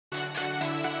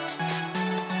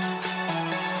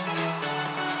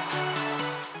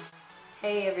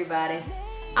Hey everybody,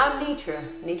 I'm NETRA.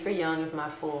 NETRA Young is my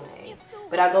full name,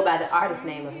 but I go by the artist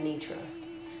name of NETRA.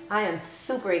 I am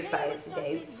super excited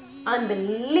today,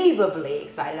 unbelievably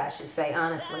excited I should say,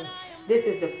 honestly. This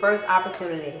is the first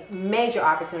opportunity, major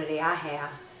opportunity I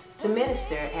have to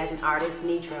minister as an artist,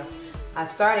 NETRA. I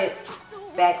started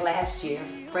back last year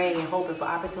praying and hoping for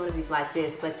opportunities like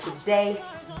this, but today,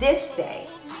 this day,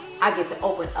 I get to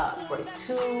open up for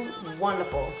two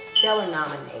wonderful, stellar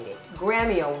nominated,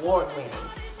 Grammy Award winning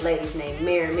ladies named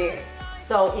Mary.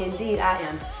 So indeed, I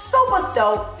am super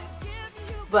stoked,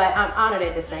 but I'm honored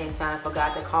at the same time for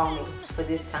God to call me for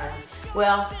this time.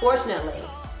 Well, fortunately,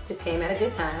 this came at a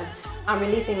good time. I'm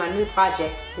releasing my new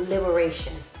project,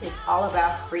 Liberation. It's all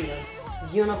about freedom,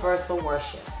 universal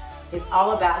worship. It's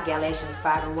all about Galatians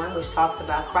 5:1, which talks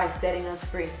about Christ setting us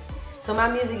free. So my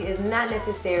music is not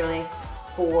necessarily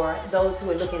for those who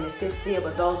are looking to sit still,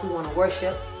 but those who want to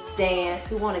worship, dance,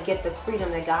 who want to get the freedom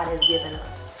that God has given us.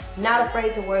 Not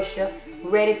afraid to worship,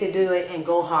 ready to do it, and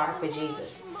go hard for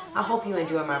Jesus. I hope you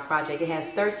enjoy my project. It has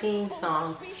 13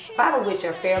 songs, 5 of which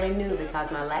are fairly new because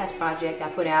my last project I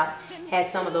put out had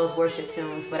some of those worship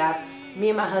tunes, but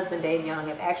me and my husband Dave Young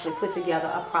have actually put together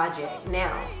a project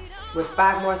now with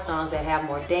 5 more songs that have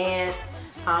more dance,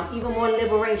 even more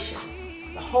liberation.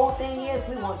 The whole thing is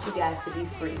we want you guys to be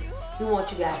free. We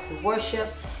want you guys to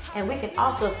worship, and we can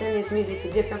also send this music to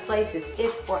different places.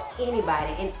 It's for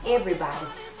anybody and everybody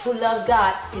who loves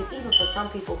God, and even for some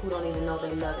people who don't even know they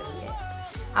love Him yet.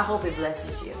 I hope it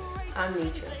blesses you. I'm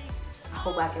NETRA. I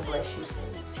hope I can bless you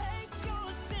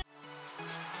soon.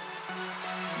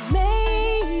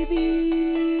 Maybe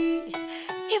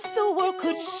if the world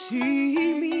could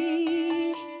see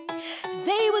me,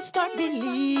 they would start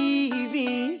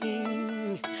believing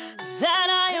that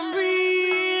I am real.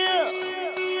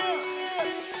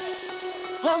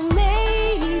 Or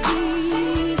maybe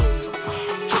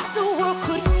if the world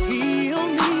could feel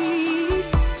me,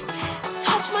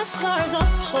 touch my scars,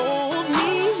 uphold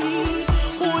me,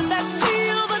 would that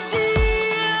seal the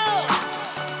deal?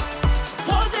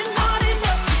 Was it not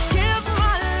enough to give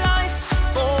my life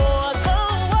for the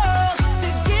world, to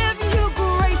give you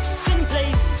grace in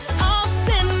place of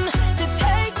sin, to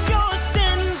take your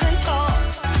sins and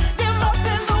toss them up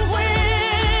in the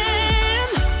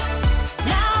wind?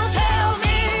 Now tell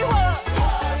me, what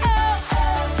else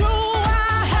do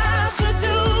I have to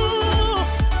do?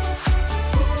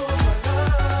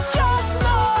 Just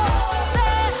know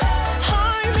that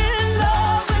I'm in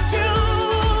love with you.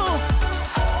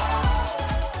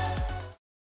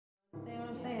 See what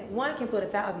I'm saying? One can put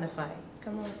 1,000 to fight.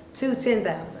 Come on. 2, 10,000.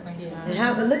 And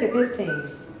have a look at this team.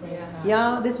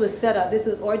 Y'all, this was set up. This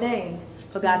was ordained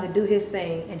for God to do His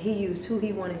thing, and He used who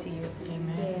He wanted to use.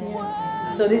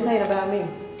 Amen. So this ain't about me.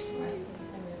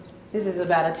 This is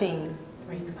about a team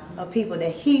of people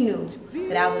that He knew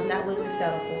that I was not willing to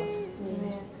settle for.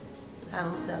 I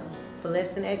don't settle for less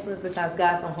than excellence because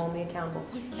God's going to hold me accountable.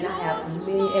 And I have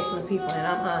many excellent people, and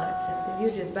I'm honored. If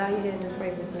you just bow your heads and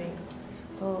pray with me.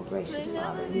 Oh, gracious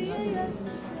Father,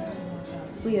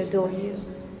 we adore you.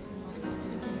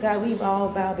 God, we've all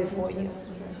bowed before you.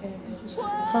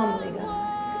 Humbly,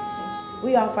 God.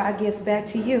 We offer our gifts back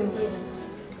to you.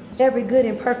 Every good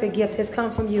and perfect gift has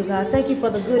come from you, God. Thank you for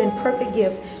the good and perfect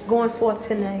gift going forth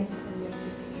tonight.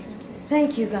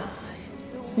 Thank you, God.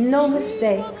 No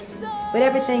mistakes, but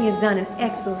everything is done in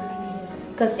excellence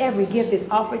because every gift is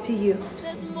offered to you.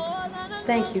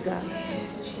 Thank you, God.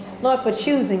 Lord, for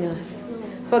choosing us,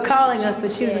 for calling us, for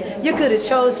choosing. You could have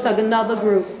chose another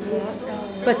group,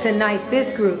 but tonight,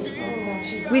 this group,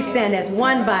 we stand as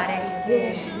one body,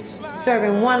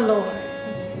 serving one Lord,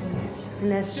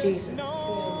 and that's Jesus.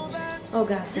 Oh,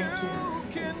 God, thank you.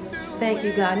 Thank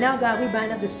you, God. Now, God, we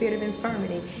bind up the spirit of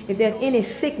infirmity. If there's any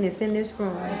sickness in this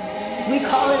room, we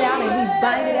call it out and we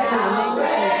bind it up in the name of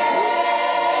Jesus.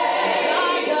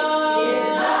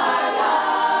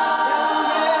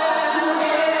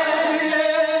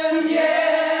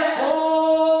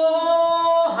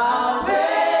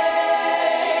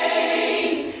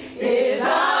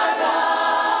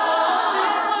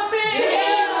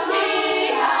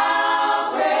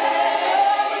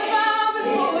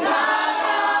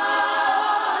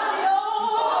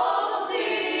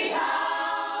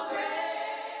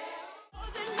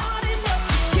 Was it not enough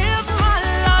to give my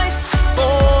life?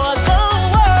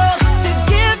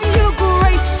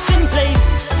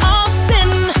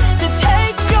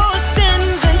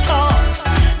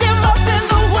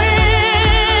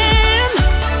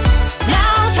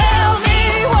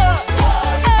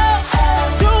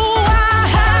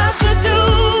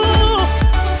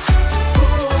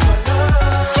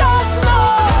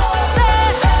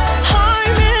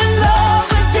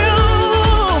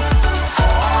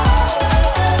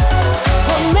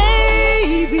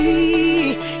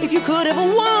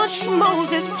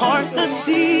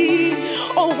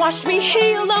 watched me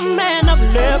heal a man of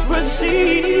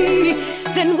leprosy,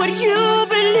 then would you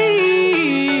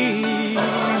believe?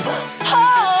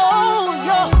 Oh,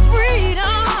 your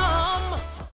freedom.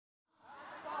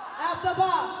 After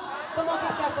box. Come on,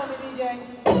 get that for me, DJ.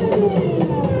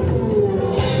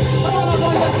 Come on up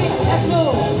on your feet. Let's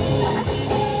move.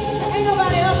 Ain't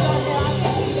nobody else on there. I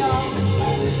can't see y'all.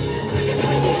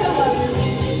 I see some of you.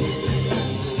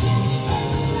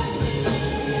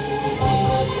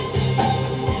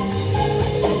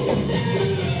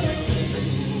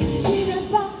 See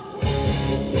that box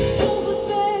over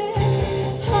there?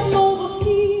 I'm over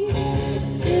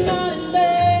here, not in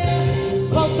there.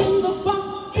 'Cause in the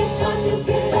box it's hard to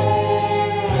get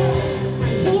there.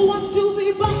 Who wants to be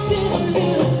boxed in a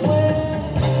little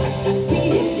square? See,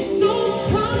 it's so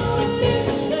crowded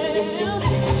in there.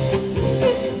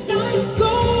 It's like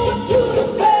going to the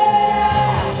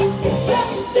fair. It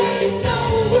just ain't no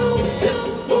room to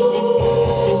move.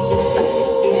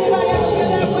 Anybody ever feel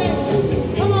that way?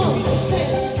 Come on, say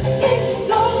it.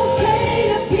 It's okay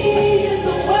to be in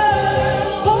the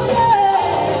world. Oh yeah.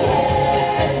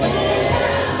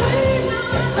 We're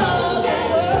not all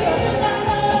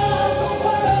the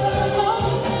world.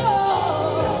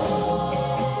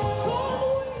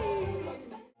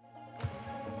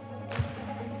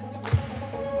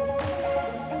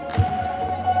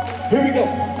 Here we go.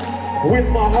 When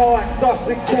my heart starts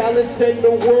to callous and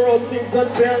the world seems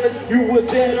unbalanced, you were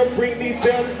there to bring me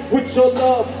balance. With your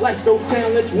love, life's no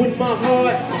challenge. When my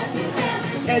heart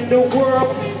and the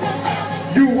world,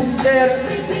 you were there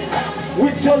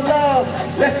with your love.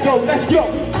 Let's go, let's go.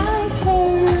 I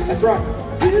heard That's right.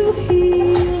 you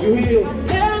heal, You heal.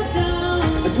 tear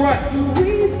down, That's right. you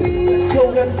rebuild. Let's go,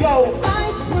 let's go. I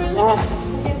sprint,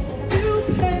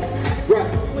 you play.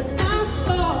 Right. When I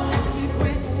fall, you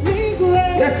grant me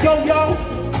grace. Let's go, y'all.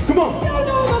 Come on. You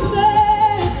know the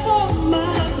plans for my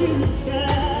future.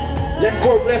 Let's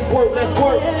work, let's work, let's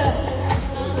work. Yeah.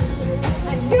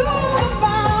 And you're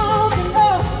about to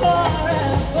love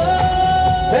forever.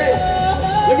 Hey,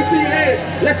 let me see your hands.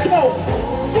 Let's go.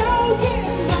 You keep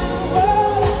my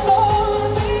world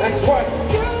holding. That's right.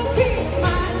 You keep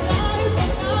my life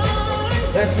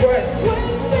alive. That's right. When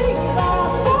things are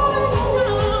falling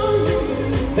around me.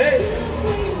 Hey,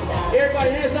 everybody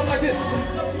hands up like this.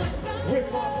 With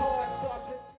my heart starts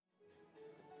to...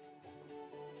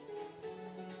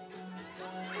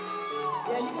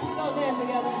 Yeah, you can put those hands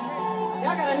together.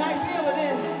 Y'all got a nice feel with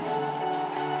this.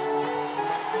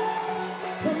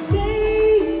 But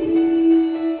maybe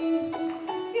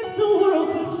if the world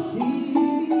could see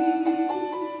me,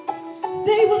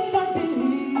 they would start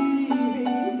believing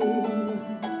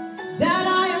that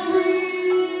I am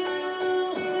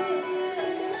real.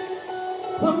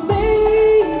 But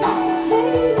maybe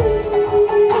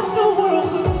if the world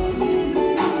could see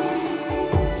me,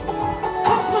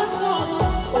 touch my scars,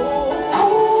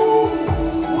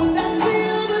 would that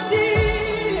seal the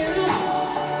deal?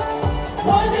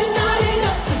 Was it not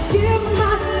enough to give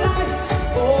my life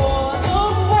for the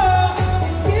world, to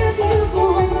give you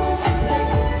grace, to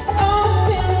take all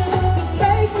sin, to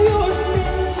take your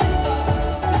sins,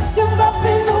 give up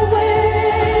in the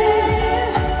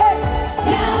wind? Hey,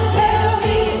 now tell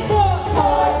me what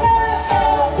more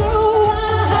do I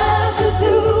have to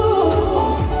do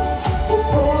to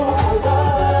prove my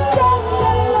love? Just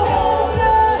know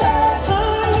that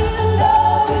I'm in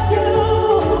love with you.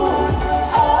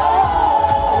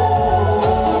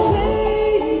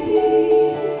 Maybe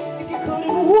if you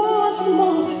couldn't wash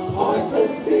Moses' part the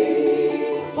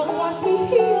sea, but watch me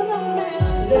heal a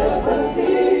man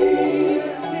leprosy.